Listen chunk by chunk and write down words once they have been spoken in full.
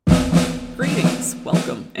Greetings,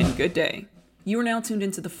 welcome, and good day. You are now tuned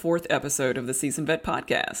into the 4th episode of the Seasoned Vet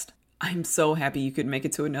Podcast. I'm so happy you could make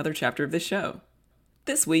it to another chapter of this show.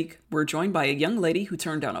 This week, we're joined by a young lady who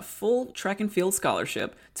turned down a full track and field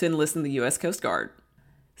scholarship to enlist in the U.S. Coast Guard.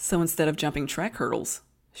 So instead of jumping track hurdles,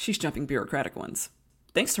 she's jumping bureaucratic ones.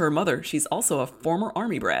 Thanks to her mother, she's also a former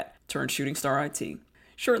Army Brat turned shooting star IT.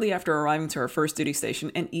 Shortly after arriving to her first duty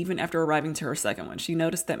station, and even after arriving to her second one, she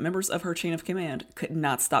noticed that members of her chain of command could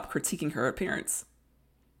not stop critiquing her appearance.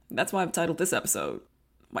 That's why I've titled this episode,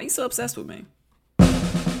 Why You So Obsessed With Me?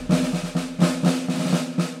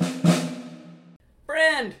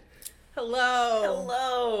 Friend! Hello.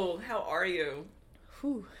 Hello! How are you?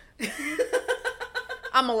 Whew.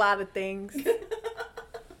 I'm a lot of things.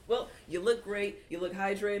 Well, you look great, you look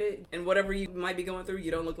hydrated, and whatever you might be going through,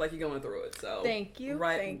 you don't look like you're going through it. So Thank you.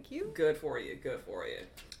 Right, Thank you. Good for you. Good for you.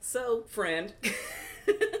 So, friend,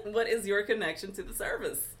 what is your connection to the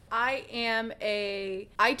service? I am a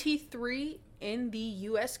IT3 in the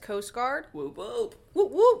U.S. Coast Guard. Whoop whoop.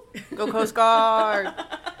 Whoop whoop. Go Coast Guard.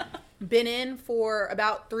 Been in for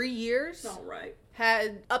about 3 years. All right.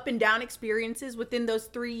 Had up and down experiences within those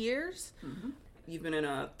 3 years. Mm-hmm. You've been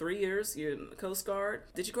in 3 years. You're in the Coast Guard.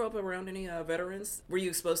 Did you grow up around any veterans? Were you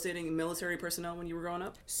exposed to any military personnel when you were growing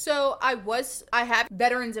up? So I have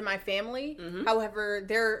veterans in my family. Mm-hmm. However,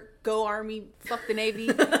 they're go Army, fuck the Navy.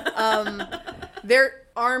 They're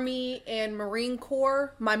Army and Marine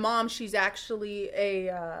Corps. My mom, she's actually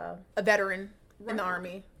a veteran in the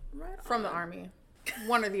Army. Right. From the Army.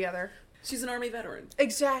 One or the other. She's an Army veteran.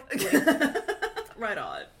 Exactly. Right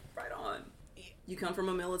on. Right on. You come from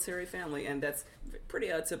a military family, and that's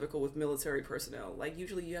pretty typical with military personnel. Like,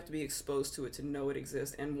 usually you have to be exposed to it to know it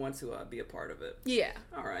exists and want to be a part of it. Yeah.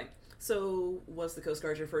 All right. So, was the Coast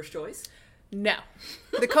Guard your first choice? No.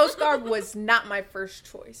 The Coast Guard was not my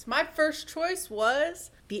first choice. My first choice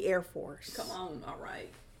was the Air Force. Come on. All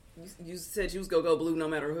right. You said you was go blue no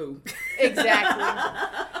matter who. Exactly.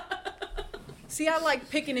 See, I like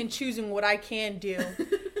picking and choosing what I can do.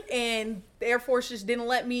 And the Air Force just didn't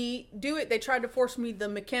let me do it. They tried to force me the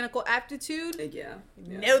mechanical aptitude. Yeah.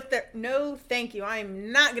 No, thank you. I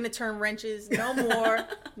am not going to turn wrenches. No more.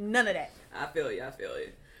 None of that. I feel you.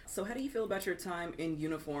 So how do you feel about your time in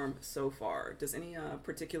uniform so far? Does any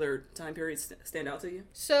particular time period stand out to you?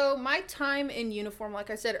 So my time in uniform, like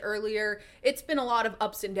I said earlier, it's been a lot of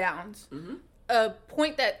ups and downs. Mm-hmm. A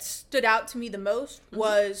point that stood out to me the most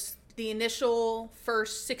was the initial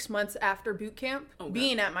first 6 months after boot camp,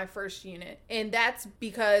 being at my first unit. And that's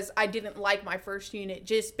because I didn't like my first unit,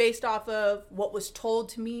 just based off of what was told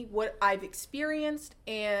to me, what I've experienced,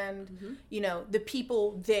 and, the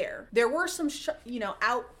people there. There were some,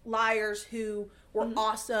 outliers who were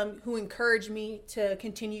awesome, who encouraged me to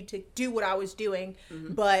continue to do what I was doing.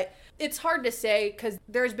 Mm-hmm. But it's hard to say because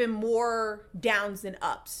there's been more downs than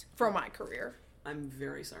ups for my career. I'm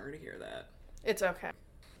very sorry to hear that. It's okay.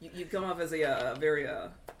 You come off as a very, I'm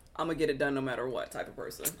going to get it done no matter what type of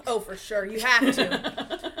person. Oh, for sure. You have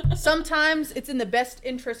to. Sometimes it's in the best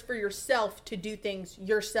interest for yourself to do things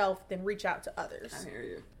yourself than reach out to others. I hear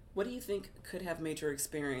you. What do you think could have made your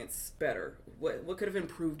experience better? What could have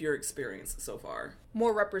improved your experience so far?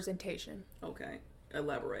 More representation. Okay.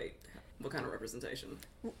 Elaborate. What kind of representation?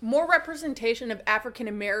 More representation of African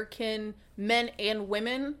American men and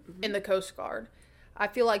women in the Coast Guard. I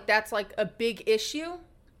feel like that's like a big issue.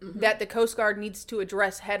 Mm-hmm. That the Coast Guard needs to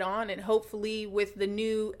address head on, and hopefully with the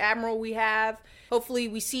new admiral we have, hopefully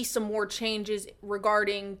we see some more changes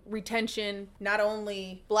regarding retention, not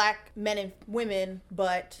only black men and women,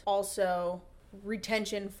 but also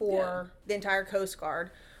retention for the entire Coast Guard.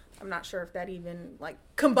 I'm not sure if that even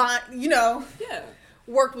combined,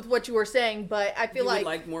 worked with what you were saying, but I feel you would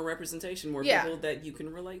like more representation, more people that you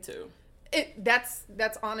can relate to. That's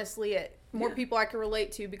honestly it. More people I can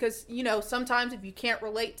relate to, because sometimes if you can't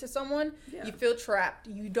relate to someone, you feel trapped.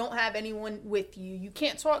 You don't have anyone with you. You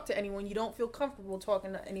can't talk to anyone. You don't feel comfortable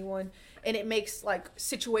talking to anyone, and it makes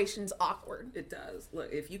situations awkward. It does. Look,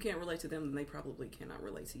 if you can't relate to them, then they probably cannot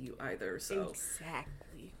relate to you either. So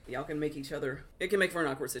exactly. Y'all can make each other. It can make for an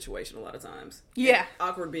awkward situation a lot of times. Yeah.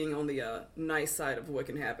 Awkward being on the nice side of what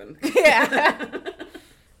can happen. Yeah.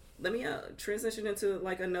 Let me transition into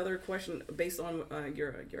another question based on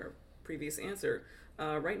your previous answer.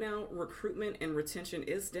 Right now, recruitment and retention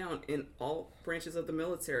is down in all branches of the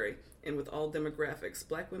military and with all demographics.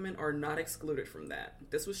 Black women are not excluded from that.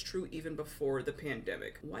 This was true even before the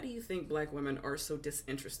pandemic. Why do you think black women are so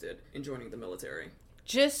disinterested in joining the military?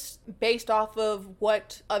 Just based off of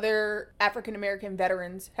what other African American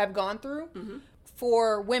veterans have gone through. Mm-hmm.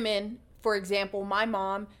 For women, for example, my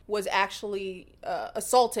mom was actually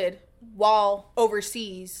assaulted while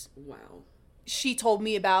overseas. Wow. she told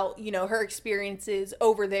me about, her experiences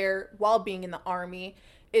over there while being in the Army.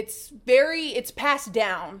 It's passed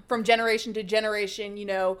down from generation to generation,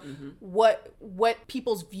 what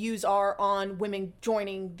people's views are on women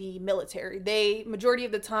joining the military. Majority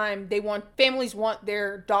of the time, families want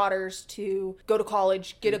their daughters to go to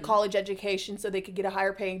college, get a college education so they could get a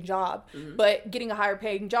higher paying job. But getting a higher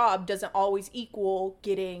paying job doesn't always equal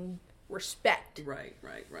getting respect. Right.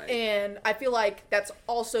 And I feel like that's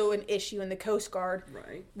also an issue in the Coast Guard.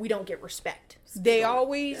 Right. We don't get respect. They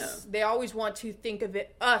always want to think of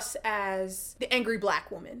us as the angry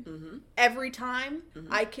black woman. Every time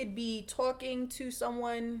I could be talking to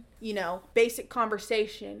someone, basic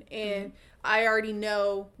conversation, and I already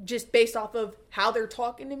know, just based off of how they're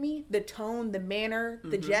talking to me, the tone, the manner,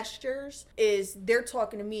 the gestures, is they're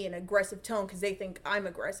talking to me in an aggressive tone because they think I'm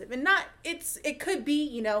aggressive. And it could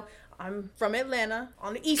be, I'm from Atlanta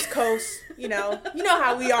on the East Coast, you know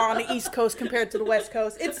how we are on the East Coast compared to the West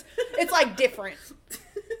Coast. It's like different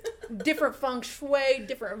feng shui,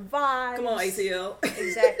 different vibes. Come on, ACL.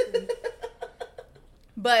 Exactly.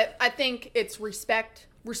 But I think it's respect.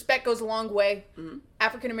 Respect goes a long way.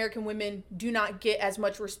 African American women do not get as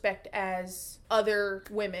much respect as other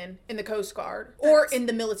women in the Coast Guard or in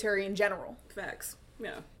the military in general. Facts.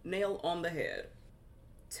 Yeah. Nail on the head.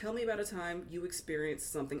 Tell me about a time you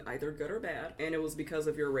experienced something either good or bad, and it was because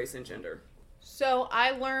of your race and gender. So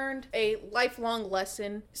I learned a lifelong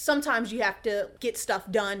lesson. Sometimes you have to get stuff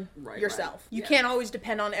done yourself. You can't always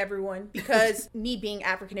depend on everyone, because me being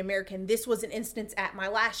African American, this was an instance at my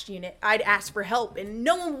last unit. I'd ask for help and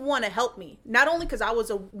no one would want to help me. Not only because I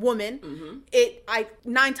was a woman,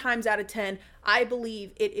 9 times out of 10, I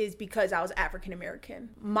believe it is because I was African American.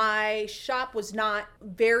 My shop was not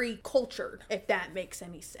very cultured, if that makes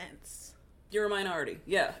any sense. You're a minority.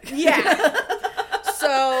 Yeah. Yeah.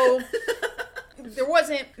 So there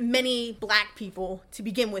wasn't many black people to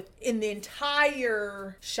begin with in the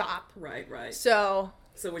entire shop. Right. So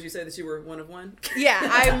would you say that you were one of one? Yeah,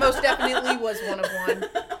 I most definitely was one of one.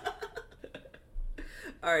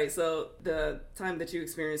 All right, so the time that you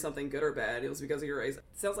experienced something good or bad, it was because of your race. It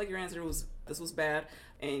sounds like your answer was this was bad,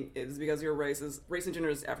 and it was because of your race and gender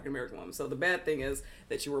is African American woman. So the bad thing is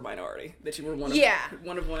that you were minority, that you were one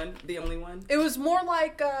of one, the only one. It was more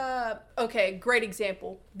like great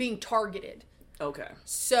example, being targeted. Okay.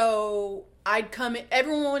 So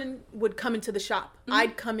everyone would come into the shop.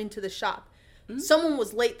 I'd come into the shop. Someone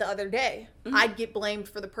was late the other day. I'd get blamed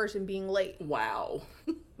for the person being late. Wow.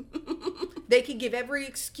 They could give every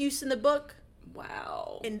excuse in the book.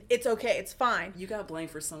 Wow. And it's okay. It's fine. You got blamed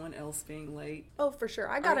for someone else being late? Oh, for sure.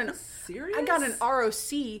 Serious? I got an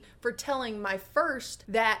ROC for telling my first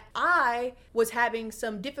that I was having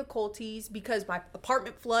some difficulties because my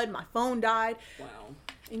apartment flooded, my phone died. Wow.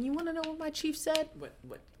 And you want to know what my chief said? What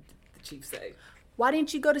did the chief say? Why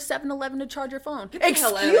didn't you go to 7-Eleven to charge your phone?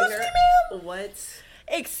 Excuse me, ma'am? What?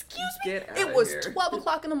 Excuse me? It was 12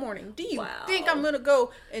 o'clock in the morning. Do you think I'm going to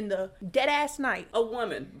go in the dead-ass night? A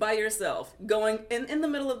woman, by yourself, going in the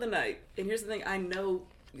middle of the night. And here's the thing. I know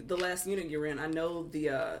the last unit you're in. I know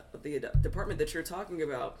the department that you're talking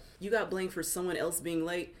about. You got blamed for someone else being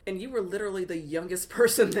late, and you were literally the youngest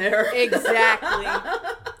person there. Exactly.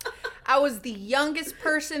 I was the youngest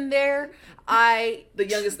person there. The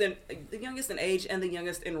youngest in age and the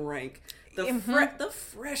youngest in rank. The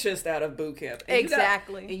freshest out of boot camp. And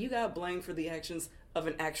exactly. You got blamed for the actions of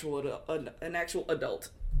an actual adult.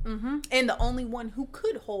 Mm-hmm. And the only one who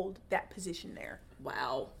could hold that position there.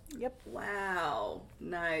 Wow. Yep. Wow.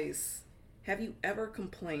 Nice. Have you ever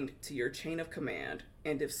complained to your chain of command?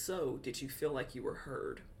 And if so, did you feel like you were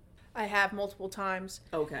heard? I have multiple times.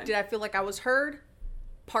 Okay. Did I feel like I was heard?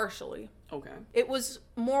 Partially. Okay. It was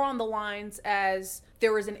more on the lines as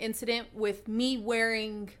there was an incident with me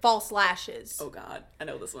wearing false lashes. Oh God, I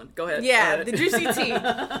know this one. Go ahead. Yeah, the juicy tea.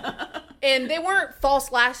 And they weren't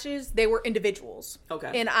false lashes, they were individuals.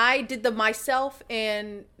 Okay. And I did them myself,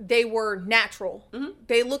 and they were natural. Mm-hmm.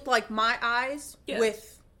 They looked like my eyes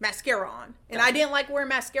with mascara on. And I didn't like wearing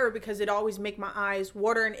mascara because it always make my eyes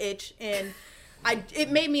water and itch, and it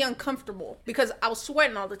made me uncomfortable because I was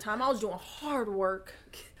sweating all the time. I was doing hard work.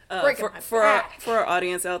 For our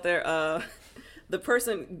audience out there, the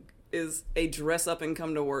person is a dress up and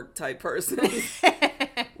come to work type person.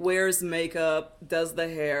 Wears makeup, does the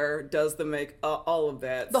hair, does the all of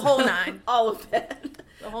that. The whole nine. All of that.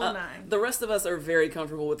 The whole nine. The rest of us are very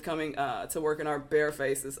comfortable with coming to work in our bare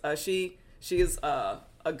faces. She is a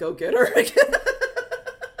go-getter.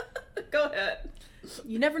 Go ahead.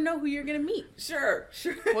 You never know who you're going to meet. Sure.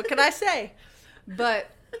 What can I say?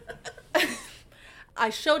 But I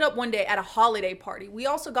showed up one day at a holiday party. We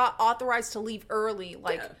also got authorized to leave early,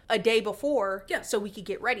 like a day before, so we could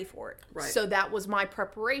get ready for it. Right. So that was my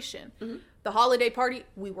preparation. Mm-hmm. The holiday party,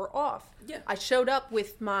 we were off. Yeah. I showed up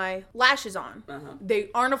with my lashes on. They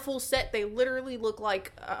aren't a full set. They literally look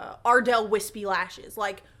like Ardell wispy lashes.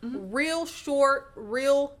 Like real short,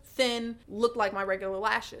 real thin, looked like my regular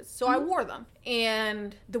lashes. So I wore them.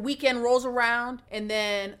 And the weekend rolls around, and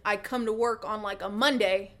then I come to work on like a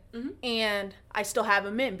Monday, and I still have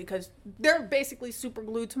them in because they're basically super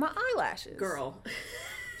glued to my eyelashes. Girl.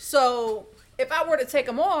 So if I were to take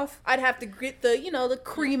them off, I'd have to get the, the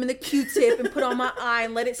cream and the Q-tip and put on my eye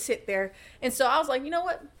and let it sit there. And so I was like, you know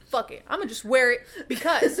what? Fuck it. I'm going to just wear it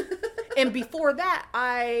because. And before that,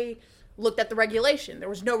 I looked at the regulation. There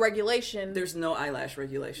was no regulation. There's no eyelash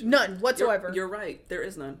regulation. None whatsoever. You're right. There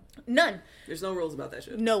is none. None. There's no rules about that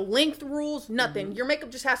shit. No length rules, nothing. Your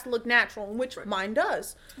makeup just has to look natural, which mine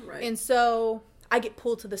does. Right. And so I get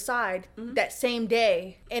pulled to the side that same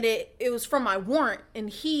day, and it was from my warrant, and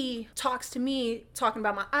he talks to me talking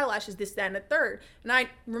about my eyelashes, this, that, and the third. And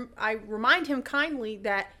I remind him kindly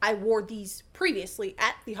that I wore these previously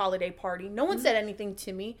at the holiday party. No one said anything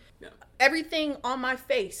to me. No. Everything on my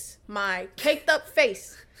face, my caked up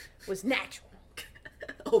face, was natural.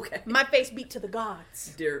 Okay. My face beat to the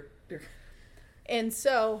gods. Dear. And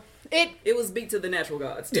so it was beat to the natural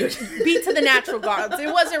gods, dude. Beat to the natural gods.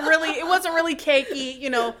 It wasn't really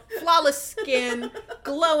cakey, flawless skin,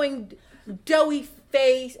 glowing dewy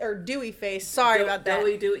face. Sorry about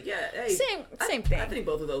that. Dewy. Yeah. Hey, same thing. I think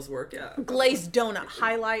both of those work. Yeah. Glazed donut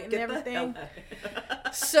highlight and everything.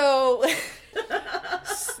 So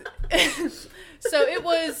it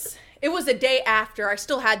was a day after. I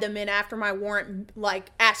still had them in after my warrant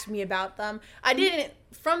asked me about them.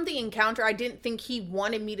 From the encounter, I didn't think he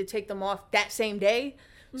wanted me to take them off that same day.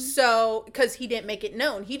 So, because he didn't make it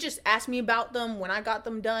known. He just asked me about them when I got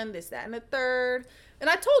them done, this, that, and the third.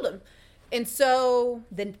 And I told him. And so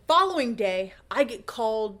the following day, I get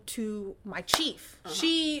called to my chief.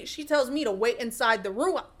 She tells me to wait inside the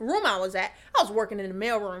room I was at. I was working in the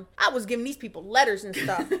mailroom. I was giving these people letters and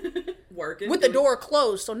stuff. Working. With the door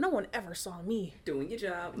closed, so no one ever saw me. Doing your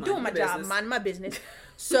job. Minding my business.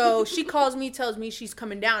 So she calls me, tells me she's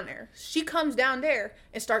coming down there. She comes down there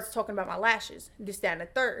and starts talking about my lashes, this, that, and the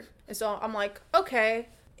third. And so I'm like, okay.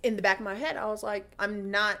 In the back of my head, I was like,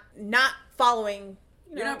 I'm not following.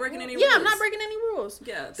 You're not breaking any rules. Yeah, I'm not breaking any rules.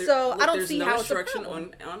 Yeah. I don't see how it's a restriction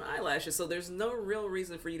problem. on eyelashes, so there's no real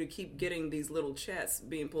reason for you to keep getting these little chats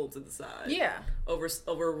being pulled to the side. Yeah.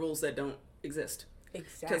 Over rules that don't exist.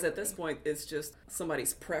 Exactly. Because at this point, it's just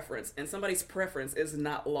somebody's preference, and somebody's preference is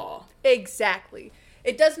not law. Exactly.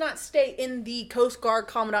 It does not state in the Coast Guard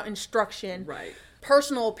Commandant instruction. Right.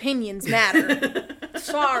 Personal opinions matter.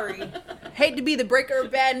 Sorry. Hate to be the breaker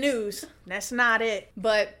of bad news. That's not it.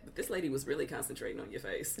 But this lady was really concentrating on your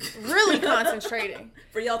face. Really concentrating.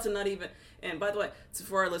 For y'all to not even... And by the way,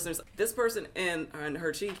 for our listeners, this person and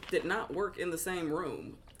her chief did not work in the same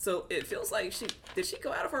room. So it feels like did she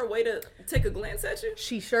go out of her way to take a glance at you?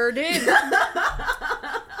 She sure did.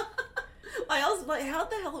 I was like, how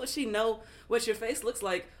the hell would she know what your face looks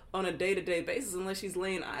like on a day-to-day basis unless she's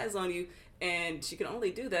laying eyes on you? And she can only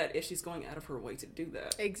do that if she's going out of her way to do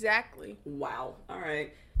that. Exactly. Wow. All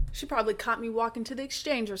right. She probably caught me walking to the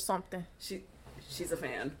exchange or something. She's a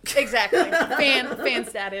fan. Exactly. Fan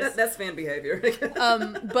status. That's fan behavior.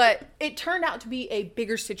 But it turned out to be a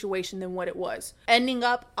bigger situation than what it was. Ending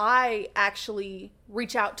up, I actually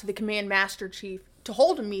reach out to the command master chief to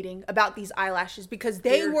hold a meeting about these eyelashes because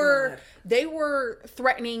they were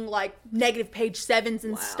threatening negative page 7s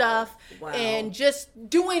and stuff and just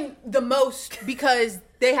doing the most because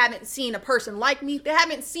they haven't seen a person like me. They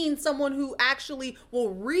haven't seen someone who actually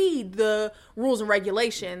will read the rules and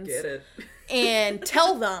regulations. Get it. And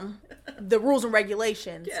tell them the rules and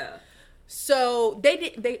regulations. Yeah. So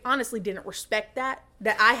they honestly didn't respect that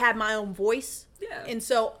I had my own voice. Yeah. And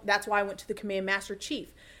so that's why I went to the command master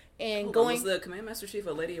chief. And was the command master chief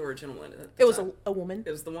a lady or a gentleman? It was a woman.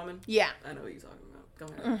 It was the woman? Yeah. I know what you're talking about. Go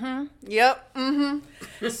ahead. Mm-hmm. Yep.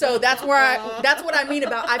 Mm-hmm. So that's what I mean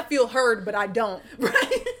about I feel heard, but I don't.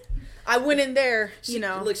 Right. I went in there,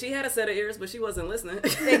 Look, she had a set of ears, but she wasn't listening.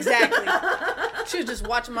 Exactly. She was just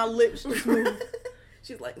watching my lips move.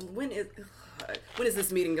 She's like, when is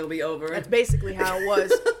this meeting going to be over? That's basically how it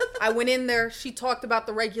was. I went in there. She talked about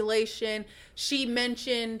the regulation. She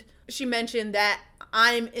mentioned that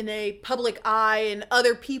I'm in a public eye and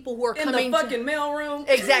other people who are coming in the fucking mailroom.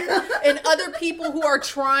 Exactly. And other people who are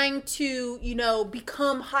trying to,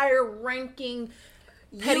 become higher ranking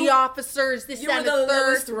petty officers, this, that, and the third.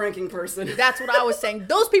 Lowest ranking person. That's what I was saying.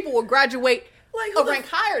 Those people will graduate Like, a rank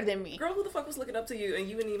higher than me. Girl, who the fuck was looking up to you and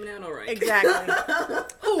you didn't even have no rank? Exactly.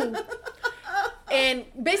 Who? And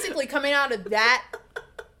basically coming out of that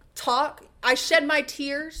talk, I shed my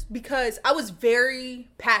tears because I was very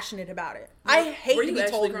passionate about it. I hate to be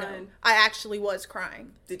told no. I actually was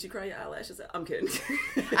crying. Did you cry your eyelashes out? I'm kidding.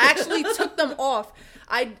 I actually took them off.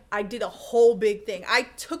 I did a whole big thing. I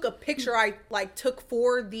took a picture I took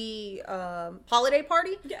for the holiday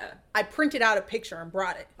party. Yeah. I printed out a picture and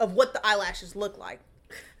brought it of what the eyelashes look like.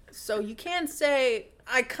 So you can say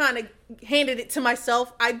I kind of handed it to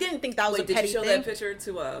myself. I didn't think that was a petty thing. Did you show that picture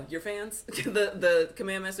to your fans? the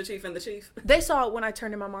Command Master Chief and the Chief? They saw it when I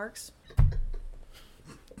turned in my marks.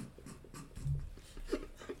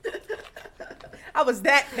 I was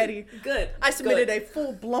that petty. Good. I submitted a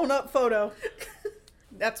full blown up photo.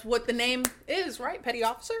 That's what the name is, right? Petty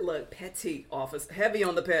officer? Look, petty officer. Heavy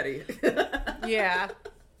on the petty. Yeah.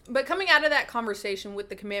 But coming out of that conversation with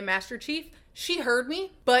the Command Master Chief, she heard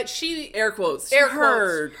me, but she... Air quotes.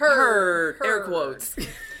 Heard. Air quotes.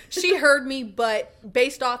 She heard me, but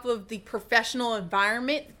based off of the professional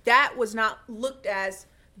environment, that was not looked as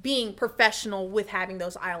being professional with having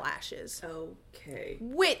those eyelashes. Okay.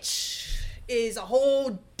 Which is a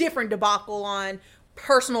whole different debacle on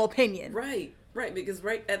personal opinion. Right, because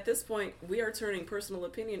right at this point, we are turning personal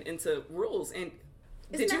opinion into rules. And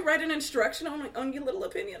did you write an instruction on your little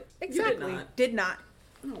opinion? Exactly. Did not.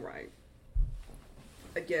 All right.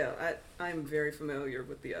 Yeah, I'm very familiar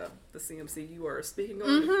with the CMC you are speaking on.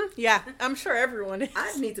 Mm-hmm. Yeah, I'm sure everyone is.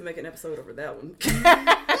 I need to make an episode over that one.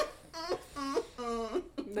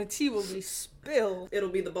 The tea will be spilled. It'll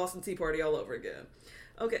be the Boston Tea Party all over again.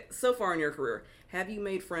 Okay, so far in your career, have you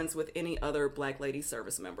made friends with any other Black Lady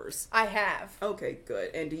service members? I have. Okay,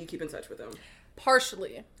 good. And do you keep in touch with them?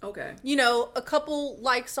 Partially. Okay. You know, a couple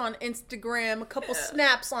likes on Instagram, a couple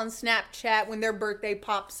snaps on Snapchat when their birthday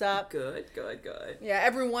pops up. Good. Yeah,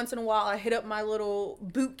 every once in a while I hit up my little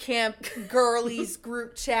boot camp girlies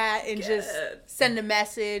group chat and just send a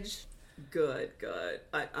message. Good.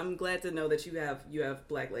 I'm glad to know that you have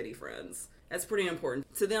Black Lady friends. That's pretty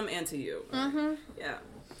important to them and to you. Mm-hmm. Yeah.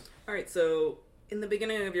 All right, so in the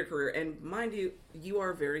beginning of your career, and mind you, you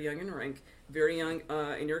are very young in rank, very young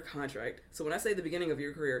in your contract. So when I say the beginning of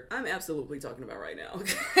your career, I'm absolutely talking about right now.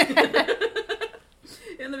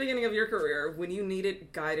 In the beginning of your career, when you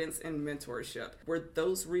needed guidance and mentorship, were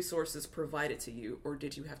those resources provided to you, or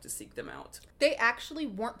did you have to seek them out? They actually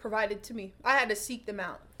weren't provided to me. I had to seek them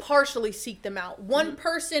out. Partially seek them out. One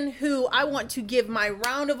person who I want to give my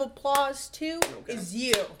round of applause to is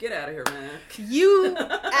you. Get out of here, man. You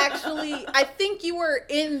actually, I think you were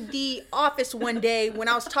in the office one day when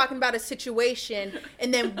I was talking about a situation,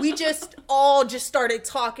 and then we all started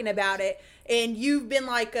talking about it. And you've been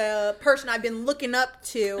like a person I've been looking up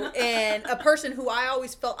to, and a person who I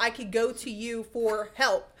always felt I could go to you for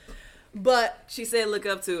help. But she said look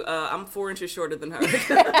up to, I'm 4 inches shorter than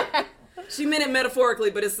her. She meant it metaphorically,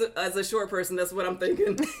 but as a short person, that's what I'm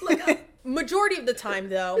thinking. Majority of the time,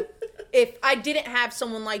 though, if I didn't have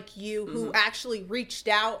someone like you who actually reached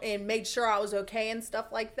out and made sure I was okay and stuff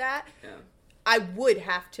like that, I would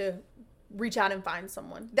have to reach out and find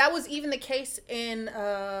someone. That was even the case in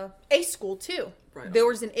A school too. Right. There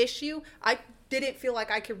was an issue. I didn't feel like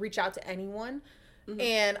I could reach out to anyone.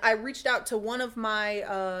 And I reached out to one of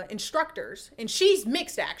my instructors, and she's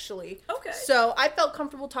mixed actually. Okay. So I felt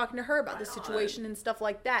comfortable talking to her about the situation and stuff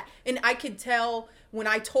like that. And I could tell when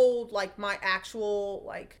I told like my actual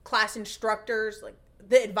like class instructors, like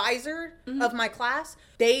the advisor of my class,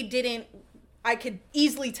 I could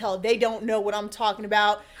easily tell they don't know what I'm talking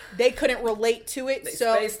about. They couldn't relate to it. They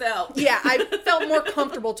spaced out. Yeah, I felt more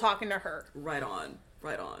comfortable talking to her. Right on.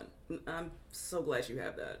 I'm so glad you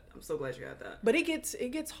have that. But it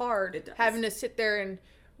gets hard having to sit there and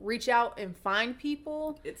reach out and find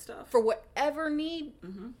people. It's tough. For whatever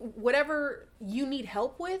whatever you need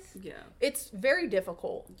help with. Yeah. It's very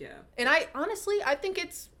difficult. Yeah. And I think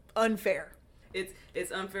it's unfair.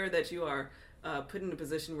 It's unfair that you are put in a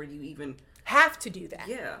position where you even have to do that.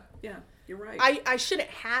 Yeah, you're right. I shouldn't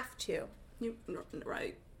have to.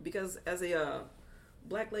 Right, because as a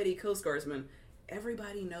Black Lady Coast Guardsman,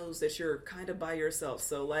 everybody knows that you're kind of by yourself.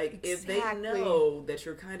 So, like, if they know that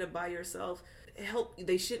you're kind of by yourself,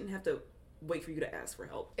 they shouldn't have to wait for you to ask for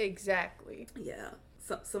help. Exactly. Yeah.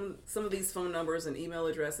 Some of these phone numbers and email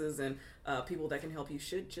addresses and people that can help you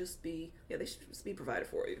should just be provided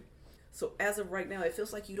for you. So as of right now, it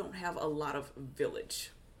feels like you don't have a lot of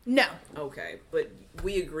village. No. Okay, but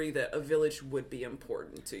we agree that a village would be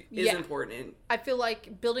important to important. I feel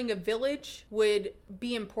like building a village would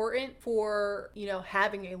be important for,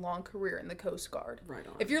 having a long career in the Coast Guard. Right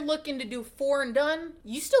on. If you're looking to do 4 and done,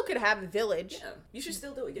 you still could have a village. Yeah, you should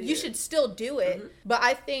still do it. You should still do it. Mm-hmm. But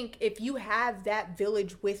I think if you have that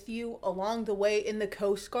village with you along the way in the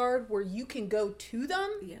Coast Guard where you can go to them,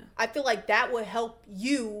 I feel like that would help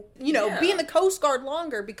you, be in the Coast Guard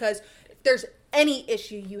longer, because if there's any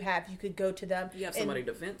issue you have, you could go to them. You have somebody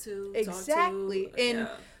to vent to, exactly. Talk to. And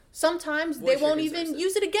sometimes they won't even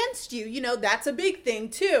use it against you. That's a big thing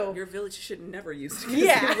too. Your village should never use it against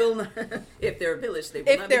you. They will not. If they're a village, they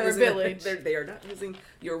will not be using it. They are not using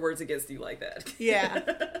your words against you like that. Yeah.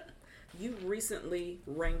 You recently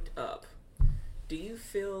ranked up. Do you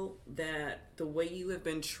feel that the way you have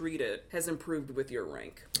been treated has improved with your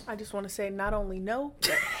rank? I just want to say not only no,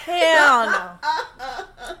 but hell no.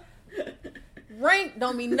 Rank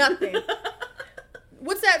don't mean nothing.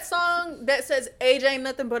 What's that song that says age ain't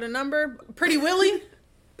nothing but a number? Pretty Willie?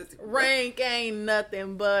 Rank ain't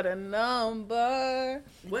nothing but a number.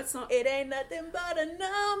 What song? It ain't nothing but a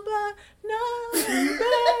number,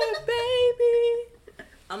 baby.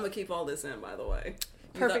 I'm going to keep all this in, by the way.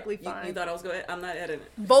 Perfectly fine. You thought I was going to... I'm not editing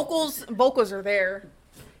it. Vocals are there.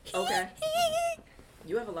 Okay.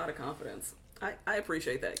 You have a lot of confidence. I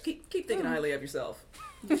appreciate that. Keep thinking highly of yourself.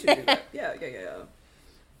 You should do that. Yeah.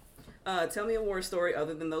 Tell me a war story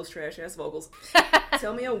other than those trash-ass vocals.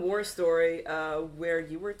 Tell me a war story where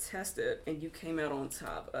you were tested and you came out on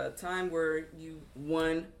top. A time where you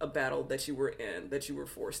won a battle that you were in, that you were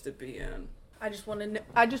forced to be in. I just want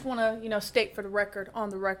to, state for the record,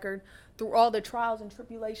 on the record, through all the trials and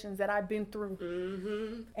tribulations that I've been through.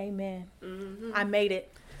 Mm-hmm. Amen. Mm-hmm. I made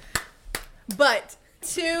it. But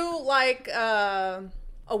to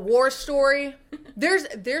a war story,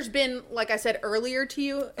 there's been, like I said earlier to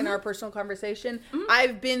you in our personal conversation,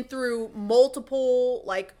 I've been through multiple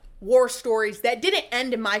war stories that didn't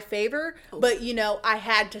end in my favor, but I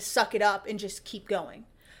had to suck it up and just keep going.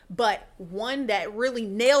 But one that really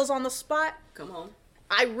nails on the spot, come on,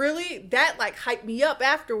 that hyped me up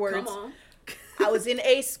afterwards. Come on. I was in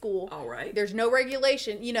A school. All right. There's no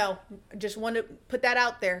regulation, just want to put that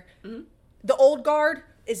out there. Mm-hmm. The old guard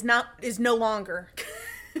is no longer.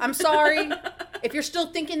 I'm sorry. If you're still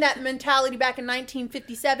thinking that mentality back in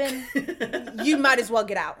 1957, you might as well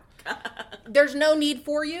get out. There's no need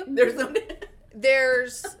for you. There's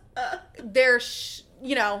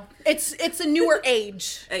it's a newer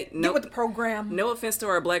age. Hey, get with the program. No offense to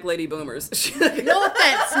our black lady boomers. No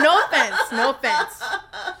offense.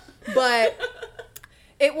 But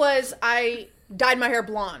I dyed my hair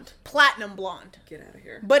blonde, platinum blonde. Get out of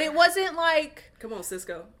here. But it wasn't come on,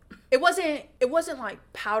 Cisco. It wasn't like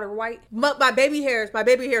powder white. My baby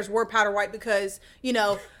hairs were powder white because,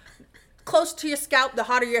 close to your scalp, the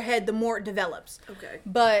hotter your head, the more it develops. Okay.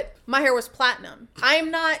 But my hair was platinum. I am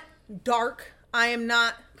not dark. I am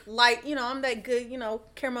not light. I'm that good,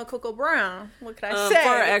 caramel cocoa brown. What could I say? For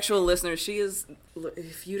our actual listeners, she is,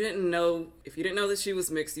 if you didn't know that she was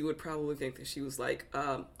mixed, you would probably think that she was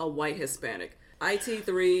a white Hispanic.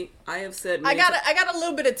 IT3, I have said... I got a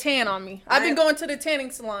little bit of tan on me. I've been going to the tanning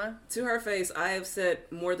salon. To her face, I have said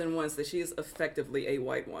more than once that she is effectively a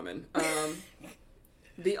white woman.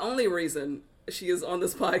 The only reason she is on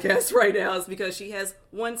this podcast right now is because she has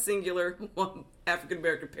one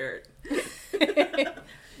African-American parent.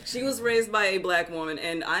 She was raised by a black woman,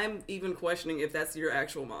 and I'm even questioning if that's your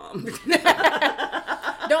actual mom.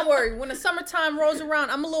 Don't worry. When the summertime rolls around,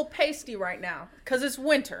 I'm a little pasty right now because it's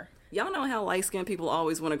winter. Y'all know how light-skinned people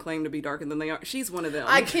always want to claim to be darker than they are? She's one of them.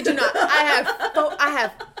 I kid you not. I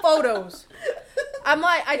have photos.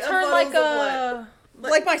 I turn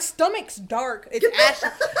like my stomach's dark. It's ashy.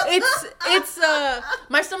 It's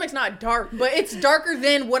my stomach's not dark, but it's darker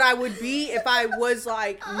than what I would be if I was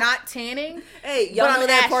not tanning. Hey, y'all know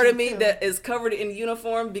that part of me that is covered in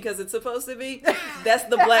uniform because it's supposed to be? That's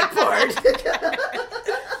the black part.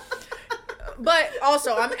 But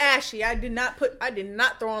also, I'm ashy. I did not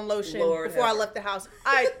throw on lotion before I left the house.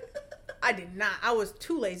 I did not. I was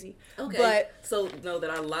too lazy. Okay. But so know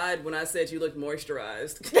that I lied when I said you looked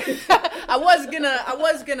moisturized. I was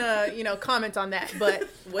gonna comment on that, but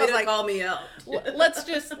way to call me out. Let's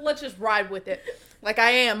just ride with it.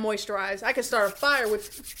 I am moisturized. I could start a fire with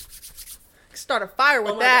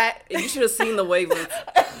that. God. You should have seen the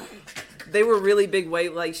wavelengths. They were really big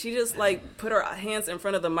wave. She just put her hands in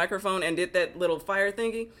front of the microphone and did that little fire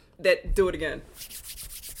thingy. Do it again.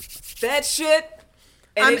 That shit.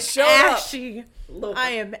 And I'm it showed ashy. Up.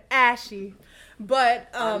 I am ashy. But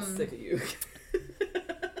I'm sick of you.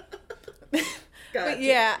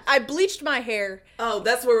 Yeah, I bleached my hair. Oh,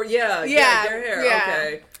 that's where, yeah, your hair,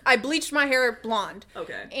 okay. I bleached my hair blonde.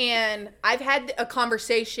 Okay. And I've had a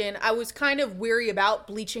conversation. I was kind of weary about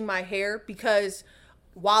bleaching my hair because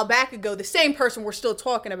a while back ago, the same person we're still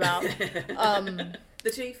talking about, the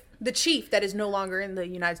chief that is no longer in the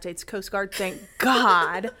United States Coast Guard, thank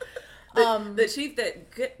God. The chief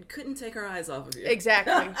that couldn't take her eyes off of you.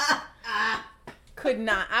 Exactly. Could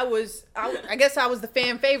not. I guess I was the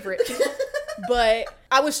fan favorite. But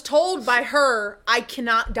I was told by her I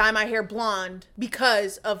cannot dye my hair blonde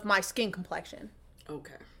because of my skin complexion.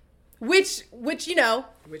 Okay. Which you know.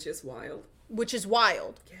 Which is wild.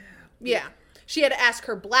 Yeah. Yeah. She had to ask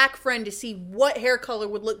her black friend to see what hair color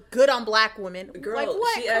would look good on black women. Girl, like,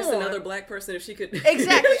 what? She asked another black person if she could...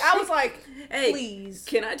 Exactly. I was like, hey, please.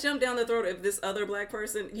 Can I jump down the throat of this other black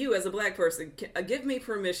person? You as a black person, give me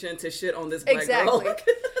permission to shit on this black girl.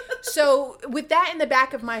 So with that in the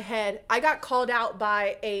back of my head, I got called out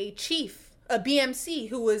by a chief, a BMC,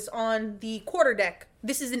 who was on the quarterdeck.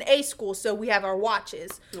 This is an A school, so we have our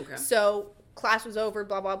watches. Okay. So... class was over,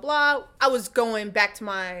 blah, blah, blah. I was going back to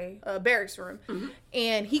my barracks room. Mm-hmm.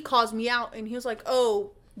 And he calls me out and he was like,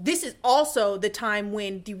 oh, this is also the time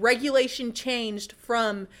when the regulation changed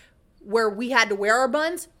from where we had to wear our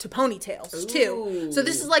buns to ponytails, too. So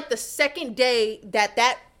this is like the second day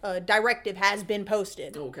that directive has been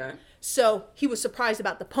posted. Okay. So he was surprised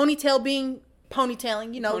about the ponytail being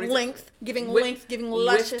ponetailing, you know, length, giving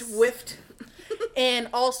luscious. Whiffed. And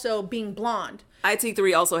also being blonde.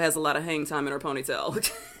 IT3 also has a lot of hang time in her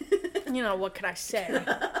ponytail. You know, what could I say?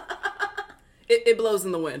 It blows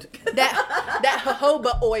in the wind. That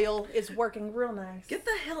jojoba oil is working real nice. Get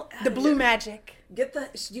the hell out of here. The blue magic.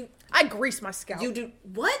 I grease my scalp. You do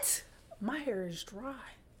what? My hair is dry.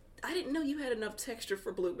 I didn't know you had enough texture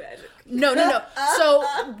for blue magic. No. So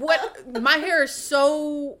my hair is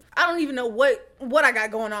so, I don't even know what I got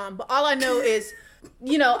going on, but all I know is,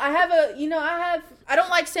 you know, I don't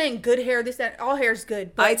like saying good hair, this, that, all hair is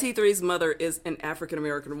good. But IT3's mother is an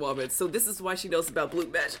African-American woman, so this is why she knows about blue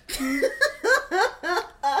magic.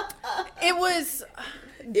 It was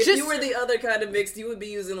if you were the other kind of mixed, you would be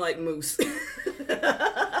using like mousse.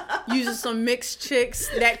 Using some mixed chicks,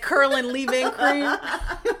 that curling leave-in cream.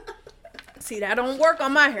 See, that don't work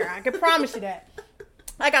on my hair. I can promise you that.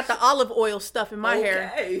 I got the olive oil stuff in my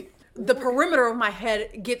hair. The perimeter of my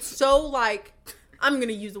head gets so like, I'm going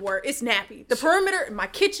to use the word, it's nappy. The perimeter, my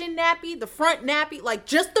kitchen nappy, the front nappy, like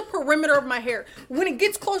just the perimeter of my hair. When it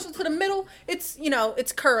gets closer to the middle, it's, you know,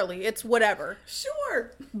 it's curly, it's whatever.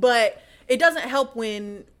 Sure. But it doesn't help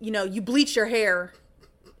when, you know, you bleach your hair.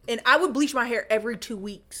 And I would bleach my hair every 2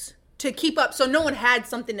 weeks to keep up. So no one had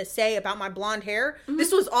something to say about my blonde hair. Mm-hmm.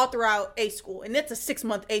 This was all throughout A school. And it's a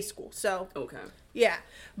 6-month A school. So, okay. Yeah.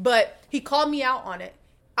 But he called me out on it.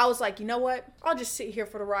 I was like, you know what? I'll just sit here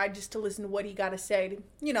for the ride just to listen to what he got to say to,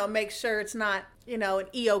 you know, make sure it's not, you know, an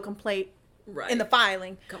EO complaint in the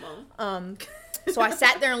filing. Come on. So I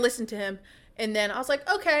sat there and listened to him. And then I was like,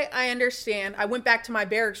 okay, I understand. I went back to my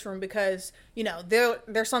barracks room because, you know,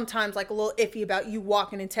 they're sometimes like a little iffy about you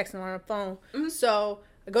walking and texting on the phone. Mm-hmm. So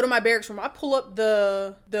I go to my barracks room. I pull up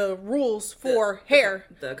the rules for hair.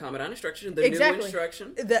 The Commandant instruction, the new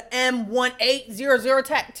instruction. The M1800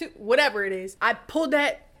 tag, whatever it is. I pulled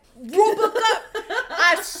that rule book up.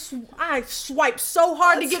 I swiped so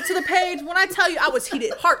hard to get to the page. When I tell you I was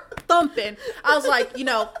heated, heart thumping. I was like, you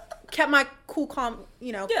know, kept my cool, calm,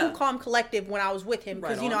 collective when I was with him.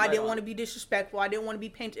 Because, I didn't want to be disrespectful. I didn't want to be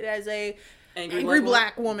painted as a angry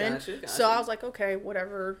black woman. Gotcha. So I was like, okay,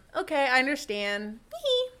 whatever. Okay, I understand.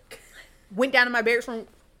 Went down to my barracks room.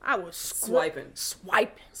 I was swiping and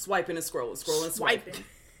scrolling.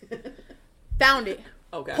 Found it.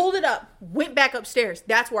 Okay. Pulled it up. Went back upstairs.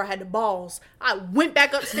 That's where I had the balls. I went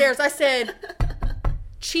back upstairs. I said,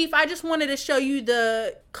 Chief, I just wanted to show you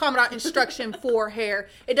the Commandant instruction for hair.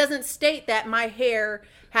 It doesn't state that my hair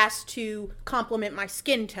has to complement my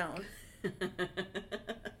skin tone.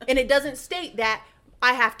 And it doesn't state that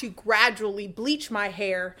I have to gradually bleach my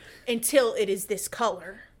hair until it is this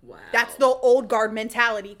color. Wow. That's the old guard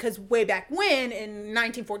mentality, because way back when, in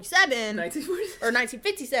 1947 or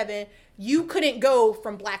 1957, you couldn't go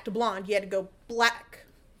from black to blonde. You had to go black,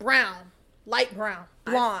 brown, light brown,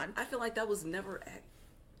 blonde. I feel like that was never...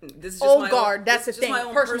 This is old guard. That's the thing.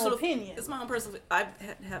 Personal opinion. It's my own personal. I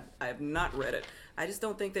have not read it. I just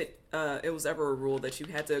don't think that it was ever a rule that you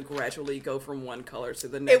had to gradually go from one color to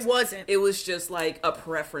the next. It wasn't. It was just like a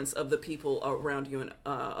preference of the people around you and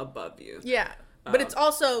above you. Yeah, but it's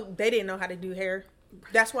also they didn't know how to do hair.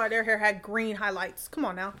 That's why their hair had green highlights. Come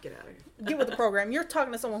on now, get out of here. Get with the program. You're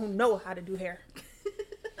talking to someone who knows how to do hair.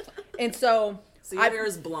 And so your hair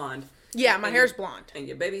is blonde. Yeah, my hair's blonde. And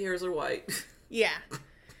your baby hairs are white. Yeah.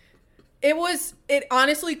 It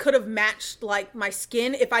honestly could have matched, like, my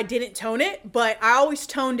skin if I didn't tone it, but I always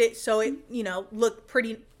toned it so it, looked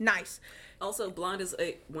pretty nice. Also, blonde is,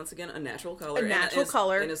 once again, a natural color. A natural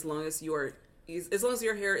color. And as long as your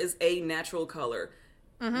hair is a natural color,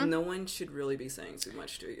 no one should really be saying too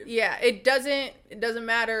much to you. Yeah, it doesn't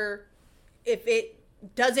matter if it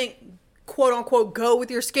doesn't, quote unquote, go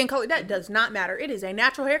with your skin color. That does not matter. It is a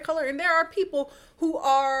natural hair color, and there are people who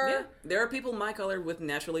are... Yeah, there are people my color with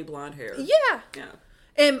naturally blonde hair. Yeah. Yeah.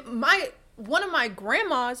 And one of my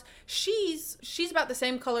grandmas, she's about the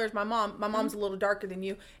same color as my mom. My mom's a little darker than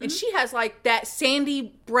you. And she has, like, that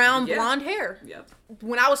sandy brown blonde hair. Yep.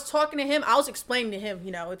 When I was talking to him, I was explaining to him,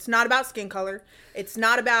 it's not about skin color. It's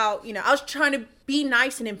not about, I was trying to be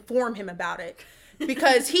nice and inform him about it.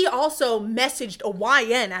 Because he also messaged a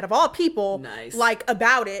YN out of all people, like,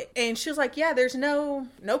 about it. And she was like, yeah, there's no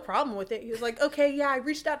problem with it. He was like, okay, yeah, I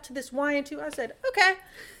reached out to this YN too. I said, okay,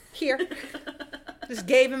 here. Just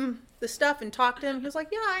gave him the stuff and talked to him. He was like,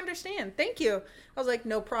 yeah, I understand. Thank you. I was like,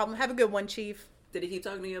 no problem. Have a good one, Chief. Did he keep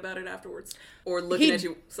talking to you about it afterwards? Or looking at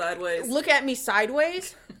you sideways? Look at me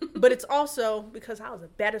sideways. But it's also because I was the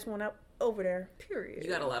baddest one up over there, period.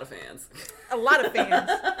 You got a lot of fans. A lot of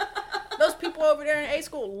fans. Those people over there in A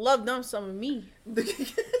school love them some of me.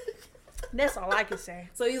 That's all I can say.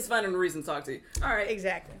 So he was finding a reason to talk to you. All right.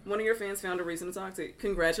 Exactly. One of your fans found a reason to talk to you.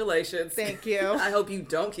 Congratulations. Thank you. I hope you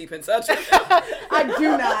don't keep in touch. I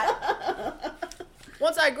do not.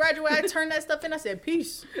 Once I graduated, I turned that stuff in. I said,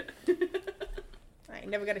 peace. I ain't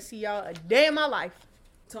never got to see y'all a day in my life.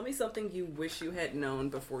 Tell me something you wish you had known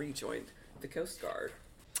before you joined the Coast Guard.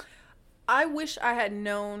 I wish I had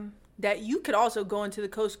known that you could also go into the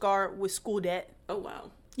Coast Guard with school debt. Oh,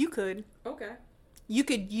 wow. You could. Okay. You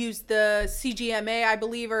could use the CGMA, I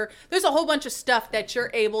believe, or there's a whole bunch of stuff that you're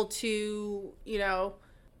able to,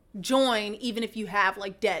 join even if you have,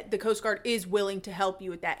 like, debt. The Coast Guard is willing to help you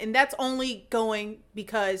with that. And that's only going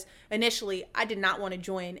because initially I did not want to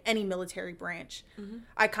join any military branch. Mm-hmm.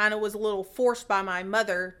 I kind of was a little forced by my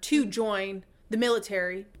mother to join the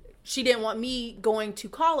military. She didn't want me going to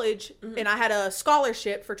college, and I had a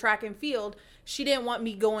scholarship for track and field. She didn't want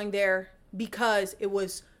me going there because it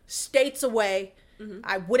was states away. Mm-hmm.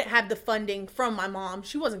 I wouldn't have the funding from my mom.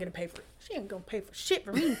 She wasn't going to pay for it. She ain't going to pay for shit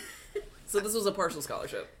for me. So this was a partial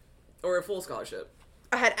scholarship or a full scholarship?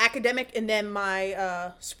 I had academic, and then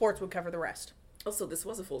my sports would cover the rest. Oh, so this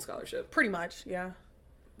was a full scholarship? Pretty much, yeah.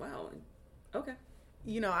 Wow. Okay.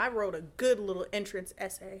 I wrote a good little entrance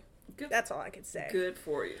essay. Good. That's all I could say. Good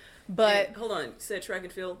for you. But and, hold on, you said track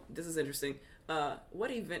and field. This is interesting.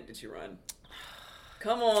 What event did you run?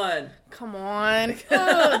 Come on.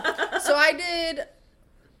 So I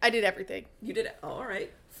did everything. You did it. Oh, all right.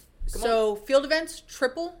 So field events,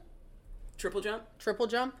 triple jump.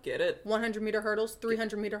 Get it. 100-meter hurdles,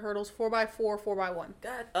 300-meter hurdles, 4x4, 4x1.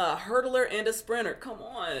 God, a hurdler and a sprinter. Come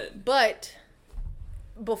on. But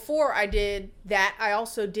before I did that, I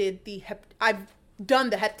also did I've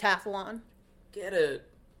done the heptathlon. Get it.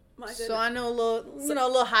 So I know a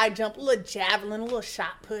little high jump, a little javelin, a little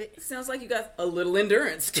shot put. Sounds like you got a little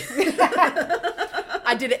endurance.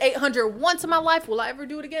 I did an 800 once in my life. Will I ever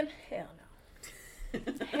do it again? Hell no.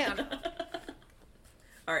 Hell no.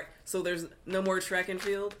 All right. So there's no more track and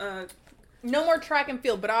field? No more track and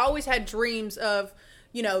field, but I always had dreams of,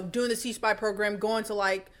 doing the C-SPY program, going to,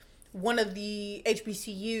 like, one of the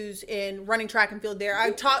HBCUs and running track and field there.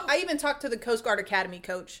 I even talked to the Coast Guard Academy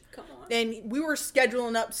coach. Come on. And we were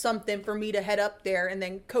scheduling up something for me to head up there, and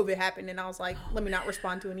then COVID happened, and I was like, let me not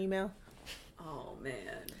respond to an email. Oh,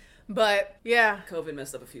 man. But, yeah. COVID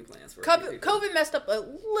messed up a few plans for COVID messed up a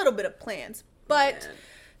little bit of plans. But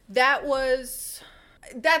that's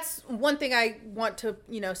one thing I want to,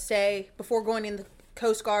 say before going in the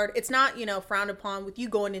Coast Guard. It's not, frowned upon with you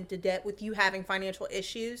going into debt, with you having financial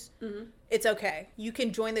issues. Mm-hmm. It's okay. You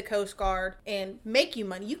can join the Coast Guard and make you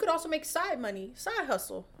money. You could also make side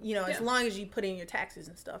hustle, as long as you put in your taxes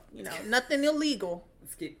and stuff. Nothing illegal.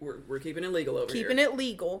 We're keeping it legal over here. Keeping it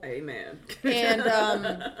legal. Amen.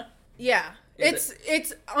 And, yeah.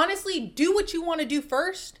 It's honestly, do what you want to do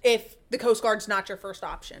first if the Coast Guard's not your first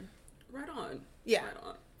option. Right on. Yeah. Right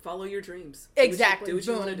on. Follow your dreams. Exactly. Do what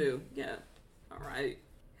you want to do. Yeah. All right.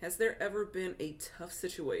 Has there ever been a tough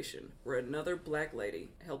situation where another black lady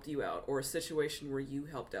helped you out, or a situation where you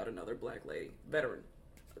helped out another black lady? Veteran.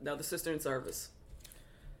 Another sister in service.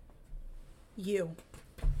 You.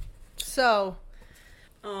 So.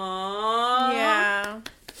 Aww. Yeah.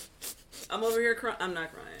 I'm over here crying. I'm not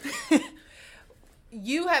crying.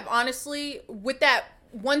 You have honestly, with that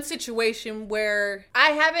one situation where I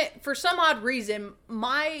haven't, for some odd reason,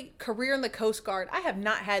 my career in the Coast Guard, I have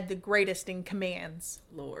not had the greatest in commands.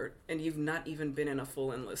 Lord. And you've not even been in a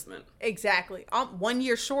full enlistment. Exactly. I'm 1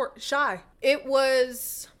 year shy. It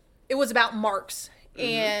was about marks. Mm-hmm.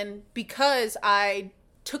 And because I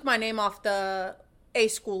took my name off the A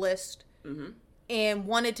school list, mm-hmm. and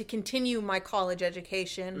wanted to continue my college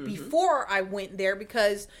education mm-hmm. before I went there,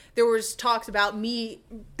 because there was talks about me.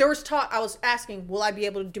 I was asking, will I be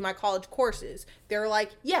able to do my college courses? They were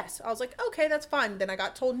like, yes. I was like, okay, that's fine. Then I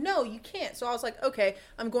got told, no, you can't. So I was like, okay,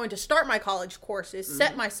 I'm going to start my college courses, mm-hmm.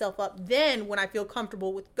 set myself up. Then when I feel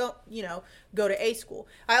comfortable with go to A school.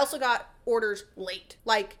 I also got orders late,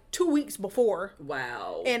 like 2 weeks before.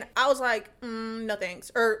 Wow. And I was like, no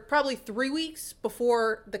thanks. Or probably 3 weeks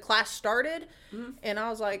before the class started. Mm-hmm. And I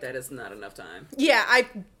was like, that is not enough time. Yeah, I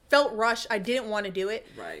felt rushed. I didn't want to do it.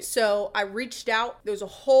 Right. So I reached out. There was a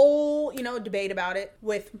whole, debate about it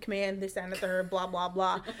with command, this, that, and the third, blah, blah,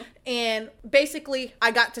 blah. And basically,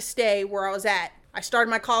 I got to stay where I was at. I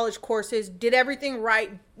started my college courses, did everything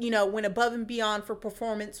right, went above and beyond for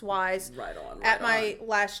performance-wise. Right on. At my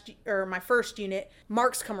my first unit,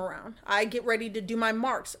 marks come around. I get ready to do my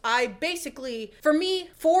marks. For me,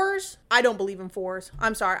 4s, I don't believe in 4s.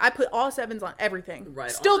 I'm sorry. I put all 7s on everything. Right.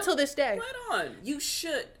 Still till this day. Right on. You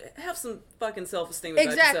should have some fucking self-esteem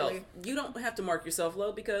about yourself. You don't have to mark yourself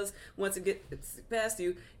low, because once it gets past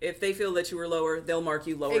you, if they feel that you were lower, they'll mark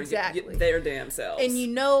you lower. Exactly. Their damn selves. And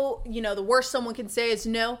the worst someone can say is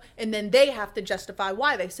no, and then they have to justify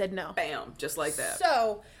why they said no. Bam. Just like that.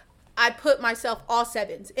 So I put myself all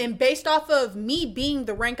 7s. And based off of me being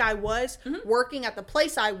the rank I was, mm-hmm. working at the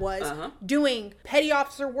place I was, uh-huh. doing petty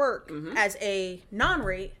officer work mm-hmm. as a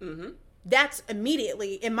non-rate, mm-hmm. that's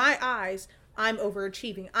immediately, in my eyes, I'm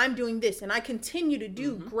overachieving. I'm doing this, and I continue to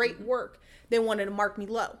do mm-hmm. great mm-hmm. work. They wanted to mark me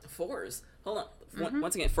low. 4s. Hold on. Mm-hmm.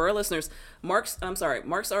 Once again, for our listeners, marks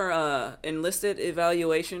are enlisted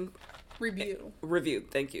evaluation review.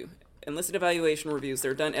 Thank you. Enlisted evaluation reviews.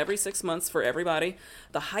 They're done every 6 months for everybody.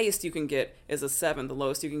 The highest you can get is a 7. The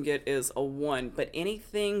lowest you can get is a 1. But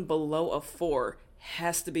anything below a 4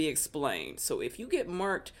 has to be explained. So if you get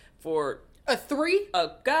marked for a 3,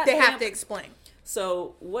 they have to explain.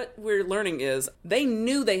 So what we're learning is they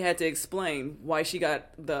knew they had to explain why she got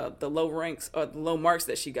the low ranks or the low marks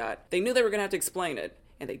that she got. They knew they were going to have to explain it,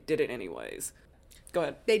 and they did it anyways. Go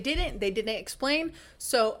ahead. They didn't explain.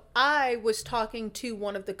 So I was talking to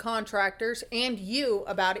one of the contractors and you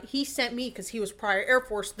about it. He sent me, because he was prior Air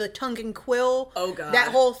Force, the tongue and quill. Oh, God.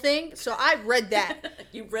 That whole thing. So I read that.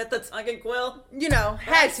 You read the tongue and quill?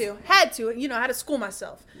 Had to. Had to school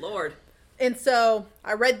myself. Lord. And so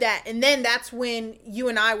I read that. And then that's when you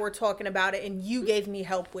and I were talking about it, and you gave me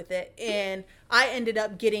help with it. And I ended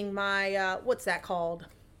up getting my, what's that called?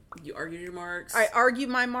 You argued your marks. I argued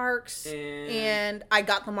my marks, and I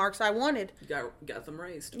got the marks I wanted. You got them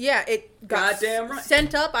raised. Yeah, it got goddamn right.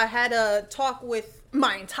 Sent up. I had a talk with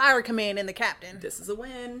my entire command and the captain. This is a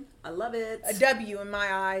win. I love it. A W in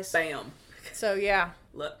my eyes. Bam. So, yeah.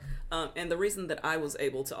 Look, and the reason that I was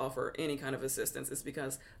able to offer any kind of assistance is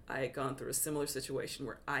because I had gone through a similar situation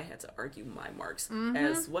where I had to argue my marks mm-hmm.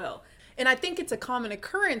 as well. And I think it's a common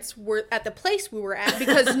occurrence at the place we were at,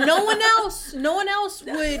 because no one else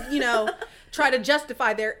would, try to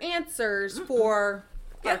justify their answers for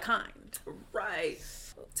our kind. Right.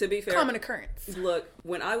 To be fair, common occurrence. Look,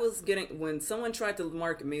 when someone tried to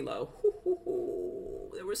mark me low,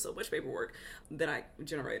 there was so much paperwork that I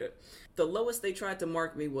generated. The lowest they tried to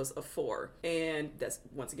mark me was a 4. And that's,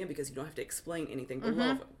 once again, because you don't have to explain anything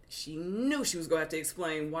below. Mm-hmm. She knew she was going to have to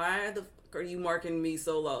explain, why the fuck are you marking me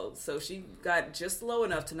so low? So she got just low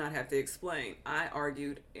enough to not have to explain. I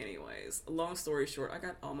argued anyways. Long story short, I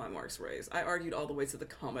got all my marks raised. I argued all the way to the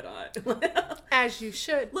commandant. As you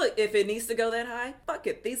should. Look, if it needs to go that high, fuck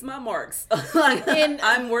it. These are my marks.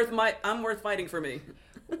 I'm worth fighting for me.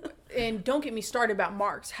 And don't get me started about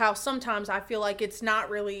marks. How sometimes I feel like it's not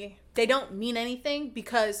really, they don't mean anything,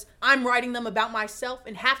 because I'm writing them about myself,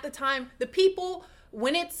 and half the time the people,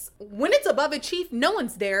 when it's above a chief, no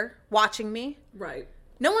one's there watching me. Right.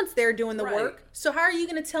 No one's there doing the work. So how are you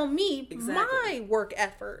going to tell me my work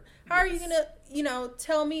effort? How are you going to,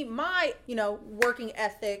 tell me my, working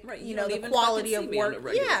ethic, right. The quality of work?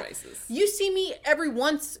 Yeah. Basis. You see me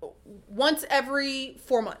once every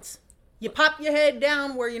 4 months. You pop your head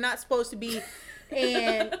down where you're not supposed to be,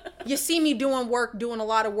 and you see me doing a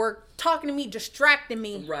lot of work, talking to me, distracting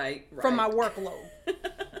me from my workload.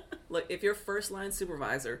 Look, if your first line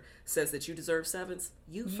supervisor says that you deserve 7s,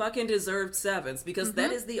 you fucking deserve 7s, because mm-hmm.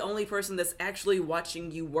 that is the only person that's actually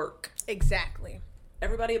watching you work. Exactly.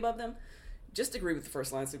 Everybody above them, just agree with the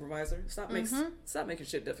first line supervisor. Stop making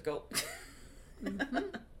shit difficult.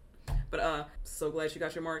 But so glad you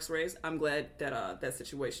got your marks raised. I'm glad that that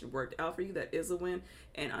situation worked out for you. That is a win.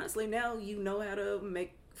 And honestly, now you know how to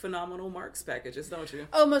make phenomenal marks packages, don't you?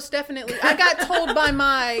 Oh, most definitely. I got told by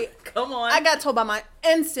my I got told by my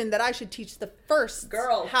ensign that I should teach the first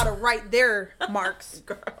girl how to write their marks.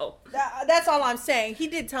 Girl. That's all I'm saying. He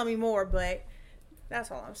did tell me more, but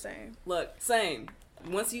that's all I'm saying. Look, same.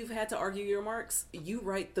 Once you've had to argue your marks, you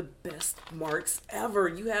write the best marks ever.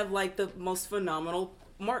 You have like the most phenomenal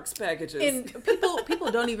marks packages. And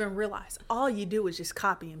people don't even realize all you do is just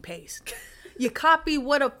copy and paste. You copy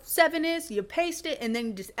what a 7 is, you paste it, and then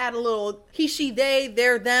you just add a little he, she, they,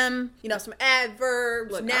 their, them, some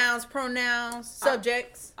adverbs, Look, nouns, pronouns,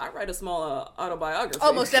 subjects. I write a small autobiography.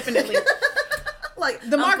 Oh, most definitely. Like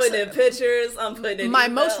the marks. I'm putting in pictures. I'm putting in my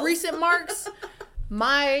emails. most recent marks.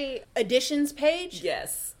 My additions page.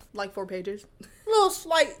 Yes. Like 4 pages. A little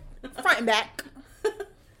slight front and back.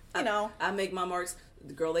 I make my marks.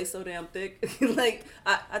 Girl, they so damn thick. Like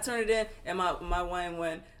I turn it in, and my wine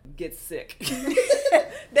one gets sick.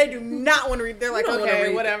 They do not want to read. They're like,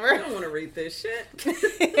 okay, whatever. I don't want to read this shit.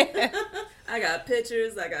 I got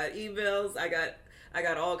pictures. I got emails. I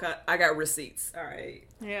got all kind. I got receipts. All right.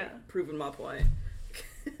 Yeah. Proving my point.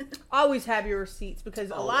 Always have your receipts because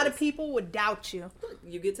a lot of people would doubt you.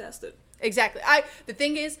 You get tested. Exactly. The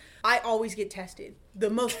thing is, I always get tested. The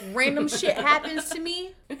most random shit happens to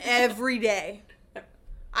me every day.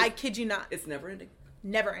 I kid you not. It's never ending.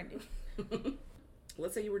 Never ending.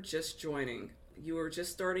 Let's say you were just joining. You were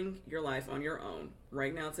just starting your life on your own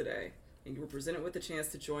right now today, and you were presented with the chance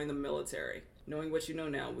to join the military. Knowing what you know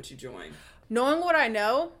now, would you join? Knowing what I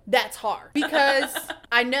know, that's hard. Because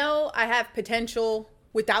I know I have potential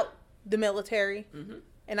without the military. Mm-hmm.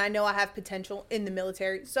 And I know I have potential in the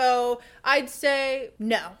military. So I'd say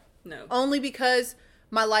no. No. Only because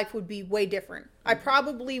my life would be way different. Mm-hmm. I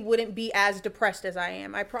probably wouldn't be as depressed as I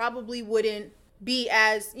am. I probably wouldn't be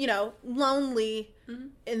as, lonely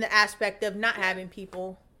in the aspect of not having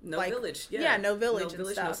people. No village. Yeah, no village. No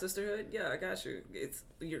village, no sisterhood. Yeah, I got you.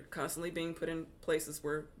 You're constantly being put in places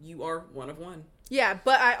where you are one of one. Yeah,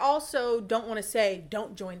 but I also don't want to say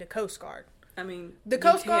don't join the Coast Guard. I mean, the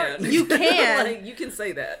Coast Guard, you can. Like, you can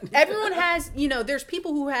say that. Everyone has, there's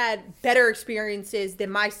people who had better experiences than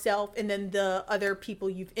myself and then the other people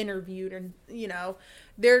you've interviewed. And,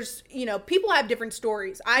 there's, people have different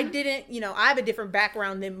stories. I didn't, I have a different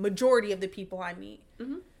background than majority of the people I meet.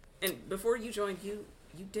 Mm-hmm. And before you joined, you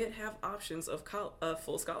did have options of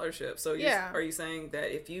full scholarship. So are you saying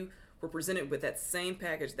that if you were presented with that same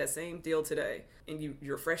package, that same deal today, and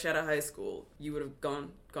you're fresh out of high school, you would have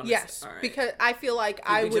gone? Yes, all right. Because I feel like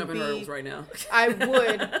I would be jumping hurdles right now.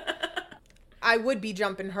 I would be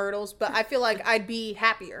jumping hurdles, but I feel like I'd be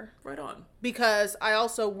happier. Right on. Because I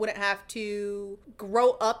also wouldn't have to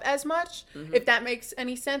grow up as much, if that makes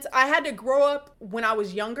any sense. I had to grow up when I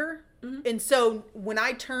was younger. Mm-hmm. And so when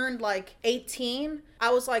I turned like 18,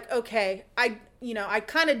 I was like, okay, I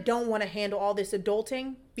kind of don't want to handle all this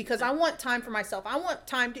adulting because I want time for myself. I want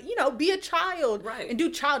time to, be a child and do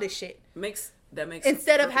childish shit. That makes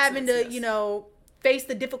instead of having sense, to, face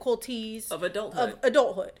the difficulties of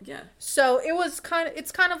adulthood. Yeah. So it's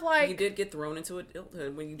kind of like you did get thrown into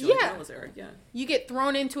adulthood when you joined the military. Yeah. You get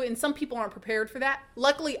thrown into it, and some people aren't prepared for that.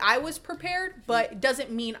 Luckily, I was prepared, but it doesn't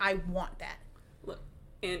mean I want that. Look,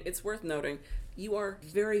 and it's worth noting, you are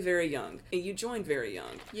very, very young, and you joined very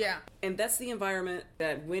young. Yeah. And that's the environment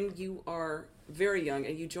that when you are very young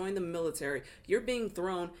and you join the military, you're being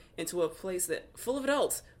thrown into a place that full of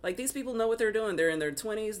adults. Like, these people know what they're doing. They're in their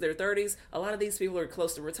 20s, their 30s. A lot of these people are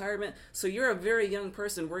close to retirement. So you're a very young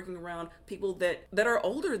person working around people that are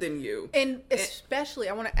older than you. And especially,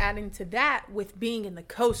 I want to add into that with being in the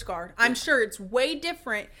Coast Guard. I'm sure it's way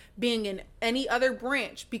different being in any other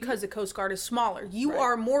branch because the Coast Guard is smaller. You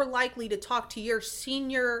are more likely to talk to your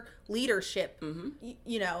senior leadership,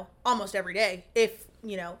 almost every day if,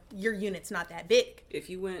 your unit's not that big. If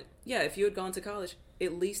you had gone to college,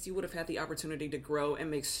 at least you would have had the opportunity to grow and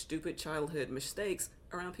make stupid childhood mistakes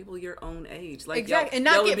around people your own age. Like, exactly, and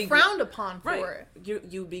not get frowned upon for it.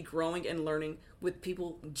 You'd be growing and learning with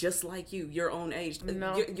people just like you, your own age,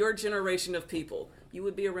 your generation of people. You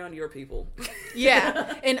would be around your people.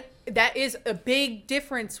 Yeah, and that is a big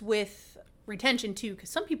difference with retention too,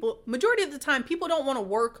 because majority of the time, people don't want to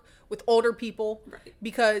work with older people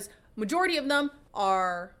because majority of them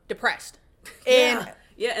are depressed. And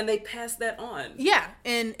and they pass that on. Yeah,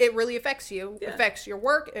 and it really affects you. It affects your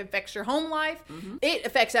work. It affects your home life. Mm-hmm. It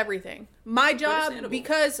affects everything. My job,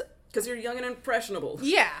 because you're young and impressionable.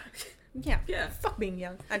 Yeah. Fuck being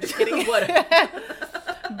young. I'm just kidding. Whatever.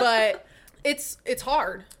 But It's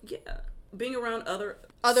hard. Yeah. Being around other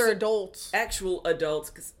adults. Actual adults,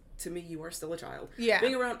 because to me, you are still a child. Yeah.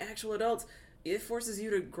 Being around actual adults, it forces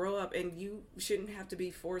you to grow up, and you shouldn't have to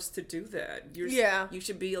be forced to do that. You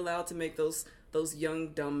should be allowed to make those young,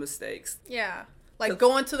 dumb mistakes. Yeah. Like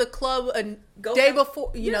going to the club a day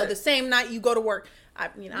before, you know, the same night you go to work.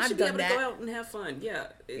 I've done that. You should be able to go out and have fun. Yeah.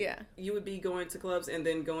 Yeah. You would be going to clubs and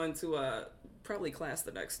then going to probably class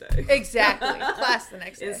the next day. Exactly. Class the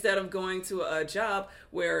next day. Instead of going to a job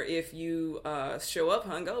where if you show up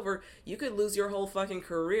hungover, you could lose your whole fucking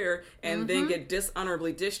career and then get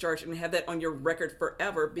dishonorably discharged and have that on your record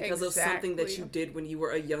forever because of something that you did when you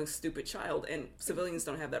were a young, stupid child. And civilians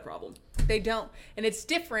don't have that problem. They don't. And it's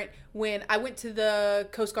different when I went to the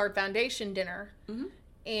Coast Guard Foundation dinner.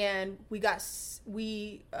 And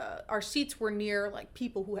our seats were near like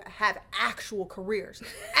people who have actual careers,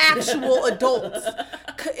 actual adults,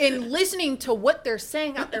 and listening to what they're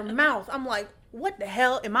saying out their mouth, I'm like, what the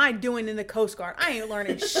hell am I doing in the Coast Guard? I ain't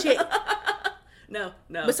learning shit. No.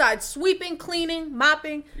 Besides sweeping, cleaning,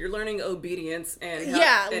 mopping. You're learning obedience and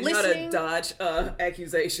how to dodge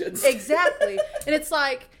accusations. Exactly. And it's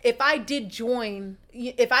like, if I didn't join,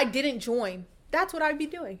 that's what I'd be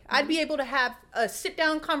doing. I'd be able to have a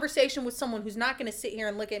sit-down conversation with someone who's not going to sit here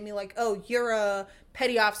and look at me like, oh, you're a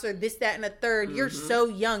petty officer, this, that, and a third. You're so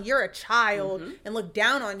young. You're a child, and look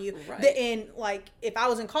down on you. Right. And, like, if I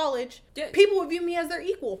was in college, people would view me as their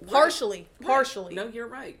equal. Partially. No, you're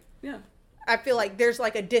right. Yeah. I feel like there's,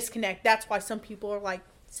 like, a disconnect. That's why some people are like,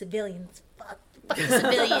 civilians, fuck the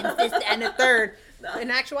civilians, this, that, and the third. No. In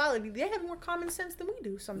actuality, they have more common sense than we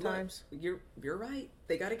do sometimes. Look, you're right.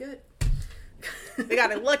 They got it good. They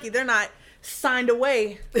got it lucky. They're not signed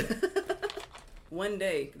away. One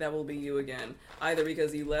day that will be you again, either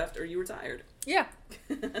because you left or you retired. Yeah.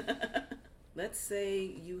 Let's say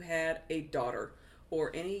you had a daughter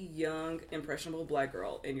or any young, impressionable black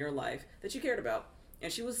girl in your life that you cared about,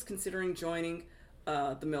 and she was considering joining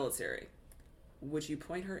the military. Would you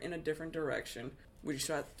point her in a different direction? Would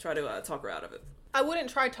you try to talk her out of it? I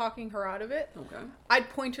wouldn't try talking her out of it. Okay. I'd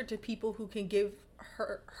point her to people who can give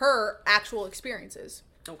her actual experiences.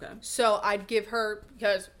 Okay. So I'd give her,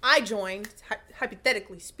 because I joined,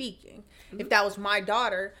 hypothetically speaking, if that was my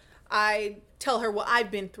daughter, I'd tell her what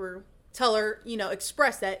I've been through. Tell her,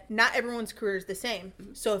 express that not everyone's career is the same.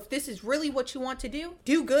 So if this is really what you want to do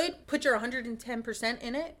good, put your 110%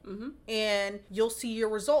 in it, and you'll see your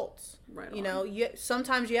results. Right on.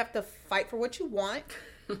 Sometimes you have to fight for what you want.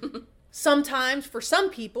 Sometimes, for some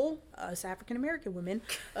people, us African-American women,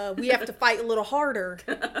 we have to fight a little harder.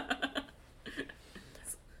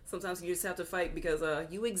 Sometimes you just have to fight because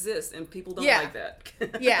you exist and people don't like that.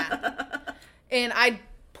 Yeah. And I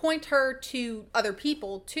point her to other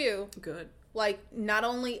people, too. Good. Like, not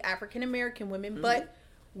only African-American women, but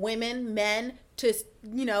women, men, to,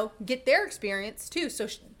 get their experience, too. So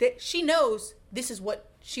she knows this is what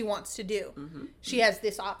she wants to do. She has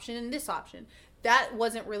this option and this option. That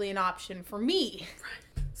wasn't really an option for me.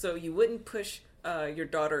 Right. So you wouldn't push your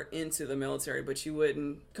daughter into the military, but you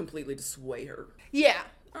wouldn't completely sway her. Yeah.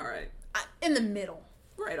 All right. In the middle.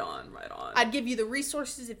 Right on. I'd give you the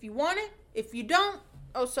resources if you want it. If you don't,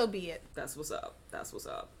 oh, so be it. That's what's up.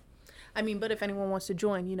 I mean, but if anyone wants to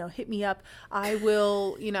join, hit me up. I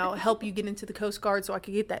will, help you get into the Coast Guard so I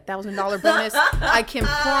can get that $1,000 bonus. I can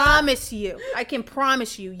promise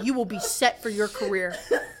you, you will be set for your career.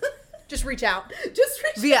 Just reach out.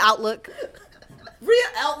 Via Outlook.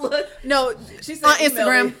 No, she's on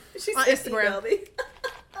Instagram. She's on Instagram.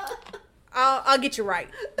 I'll get you right.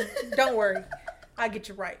 Don't worry. I'll get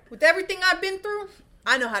you right. With everything I've been through,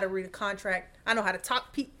 I know how to read a contract. I know how to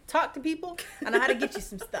talk to people. I know how to get you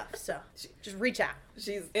some stuff. So just reach out.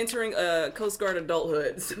 She's entering Coast Guard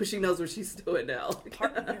adulthood, so she knows what she's doing now.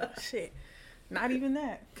 Shit. Not even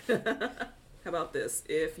that. How about this?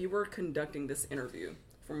 If you were conducting this interview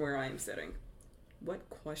from where I am sitting, what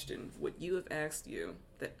question would you have asked you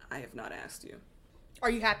that I have not asked you?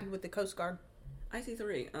 Are you happy with the Coast Guard?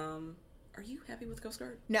 IT3. Are you happy with the Coast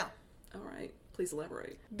Guard? No. All right. Please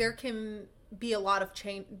elaborate. There can be a lot of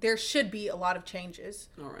change. There should be a lot of changes.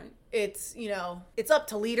 All right. It's, it's up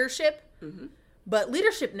to leadership. But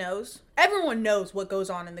leadership knows. Everyone knows what goes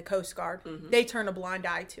on in the Coast Guard. They turn a blind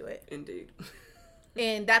eye to it. Indeed.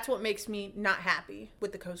 And that's what makes me not happy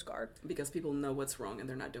with the Coast Guard. Because people know what's wrong and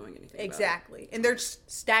they're not doing anything Exactly. And they're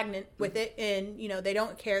stagnant with it. And, they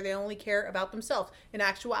don't care. They only care about themselves. In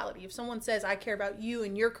actuality, if someone says, I care about you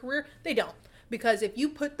and your career, they don't. Because if you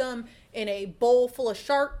put them in a bowl full of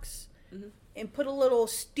sharks and put a little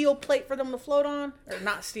steel plate for them to float on, or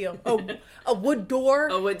not steel, a wood door.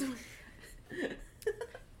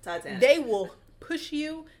 Titanic. They will push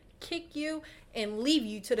you kick you and leave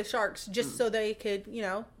you to the sharks just so they could,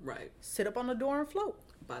 Right. sit up on the door and float.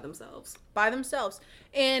 By themselves.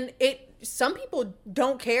 And some people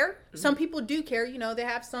don't care. Some people do care. They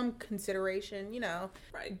have some consideration,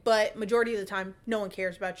 Right. But majority of the time, no one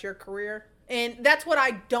cares about your career. And that's what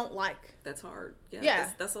I don't like. That's hard. Yeah.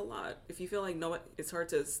 That's a lot. If you feel like it's hard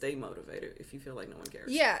to stay motivated if you feel like no one cares.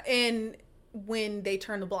 Yeah. And when they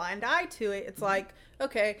turn the blind eye to it, it's like,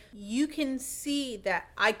 okay, you can see that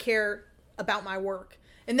I care about my work.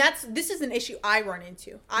 And this is an issue I run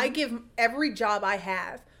into. I give every job I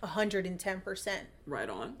have 110%. Right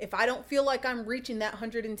on. If I don't feel like I'm reaching that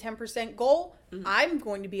 110% goal, I'm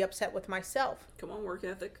going to be upset with myself. Come on, work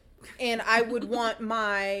ethic. And I would want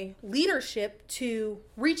my leadership to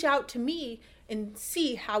reach out to me and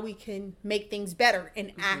see how we can make things better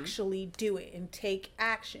and actually do it and take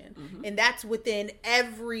action. And that's within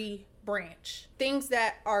every branch. Things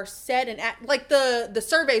that are said and like the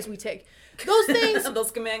surveys we take. Those things, those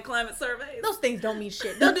command climate surveys. Those things don't mean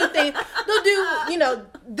shit. They'll do things.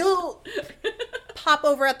 They'll pop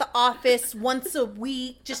over at the office once a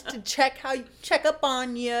week just to check up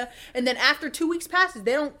on you, and then after 2 weeks passes,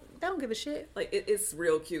 they don't give a shit. Like it's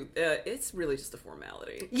real cute. It's really just a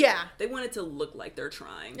formality. Yeah, they want it to look like they're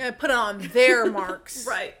trying. Yeah, put it on their marks.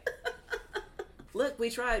 Right. Look, we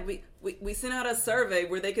tried. We sent out a survey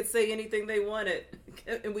where they could say anything they wanted,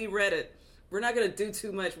 and we read it. We're not going to do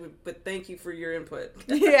too much, but thank you for your input.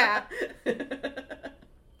 Yeah.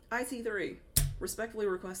 IT3, respectfully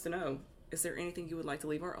request to know, is there anything you would like to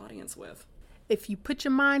leave our audience with? If you put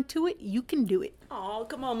your mind to it, you can do it. Oh,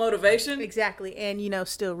 come on, motivation. Exactly. And,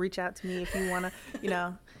 still reach out to me if you want to,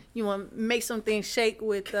 you want to make something shake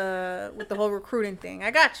with the whole recruiting thing.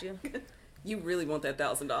 I got you. You really want that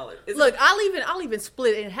 $1,000. Look, I'll even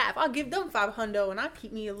split it in half. I'll give them $500 and I'll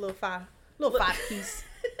keep me a little five piece.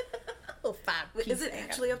 Little 5 piece. Is it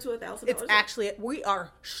actually up to $1,000? It's actually, we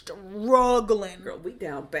are struggling. Girl, we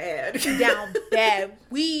down bad.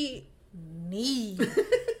 We need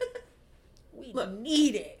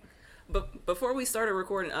it. But before we started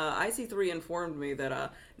recording, IC3 informed me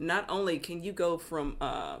that not only can you go from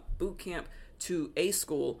boot camp to A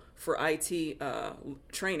school for IT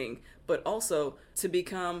training, but also to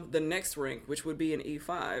become the next rank, which would be an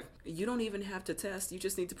E5. You don't even have to test. You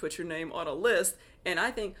just need to put your name on a list. And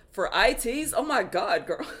I think for ITs, oh my God,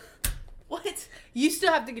 girl. What? You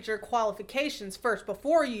still have to get your qualifications first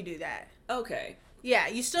before you do that. Okay. Yeah,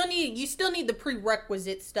 you still need the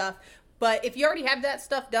prerequisite stuff. But if you already have that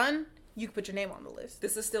stuff done, you can put your name on the list.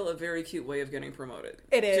 This is still a very cute way of getting promoted.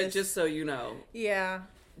 It is. Just so you know. Yeah.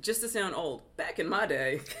 Just to sound old, back in my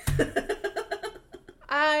day.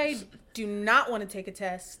 I do not want to take a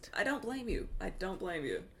test. I don't blame you. I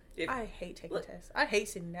hate taking tests. I hate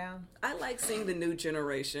sitting down. I like seeing the new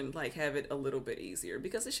generation have it a little bit easier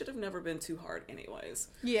because it should have never been too hard anyways.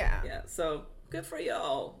 Yeah. Yeah. So good for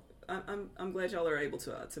y'all. I'm glad y'all are able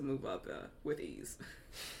to move up with ease.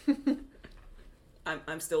 I'm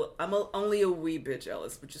only a wee bit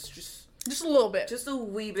jealous, but just a little bit. Just a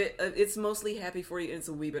wee bit. It's mostly happy for you, and it's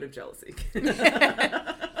a wee bit of jealousy.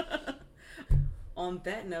 On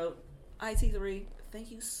that note, IT3,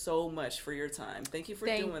 thank you so much for your time. Thank you for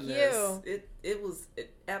doing this. It was an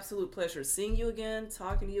absolute pleasure seeing you again,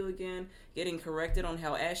 talking to you again, getting corrected on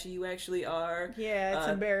how ashy you actually are. Yeah, it's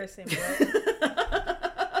embarrassing, bro.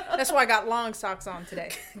 That's why I got long socks on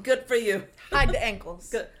today. Good for you. Hide the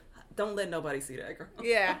ankles. Good. Don't let nobody see that, girl.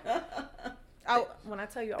 Yeah. When I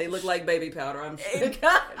tell you, they look like baby powder. I'm sure.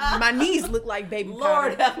 My knees look like baby powder.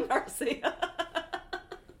 Lord have mercy.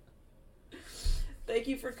 Thank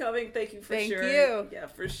you for coming. Thank you for sharing. Thank you. Yeah,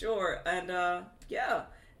 for sure. And yeah.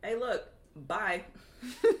 Hey, look. Bye.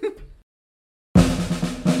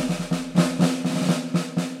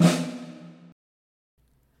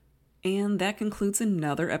 And that concludes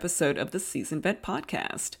another episode of the Seasoned Vet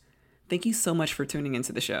Podcast. Thank you so much for tuning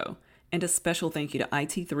into the show, and a special thank you to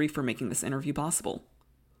IT3 for making this interview possible.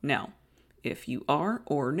 Now, if you are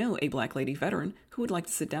or know a Black lady veteran who would like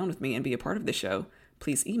to sit down with me and be a part of the show,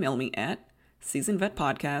 please email me at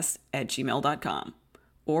seasonedvetpodcast@gmail.com,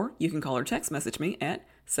 or you can call or text message me at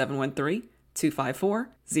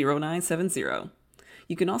 713-254-0970.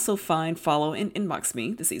 You can also find, follow, and inbox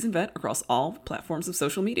me, the Seasoned Vet, across all platforms of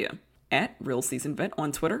social media. At Real Seasoned Vet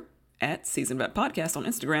on Twitter, at Seasoned Vet Podcast on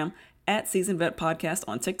Instagram, at Seasoned Vet Podcast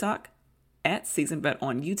on TikTok, at Seasoned Vet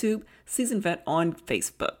on YouTube, Seasoned Vet on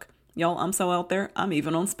Facebook. Y'all, I'm so out there, I'm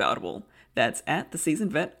even on Spoutable. That's at the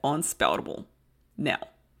Seasoned Vet on Spoutable. Now,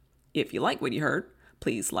 if you like what you heard,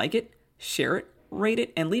 please like it, share it, rate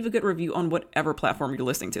it, and leave a good review on whatever platform you're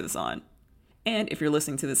listening to this on. And if you're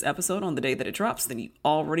listening to this episode on the day that it drops, then you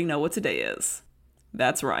already know what today is.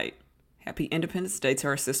 That's right. Happy Independence Day to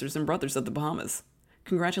our sisters and brothers of the Bahamas.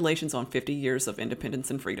 Congratulations on 50 years of independence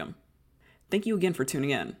and freedom. Thank you again for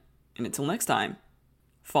tuning in. And until next time,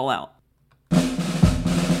 fall out.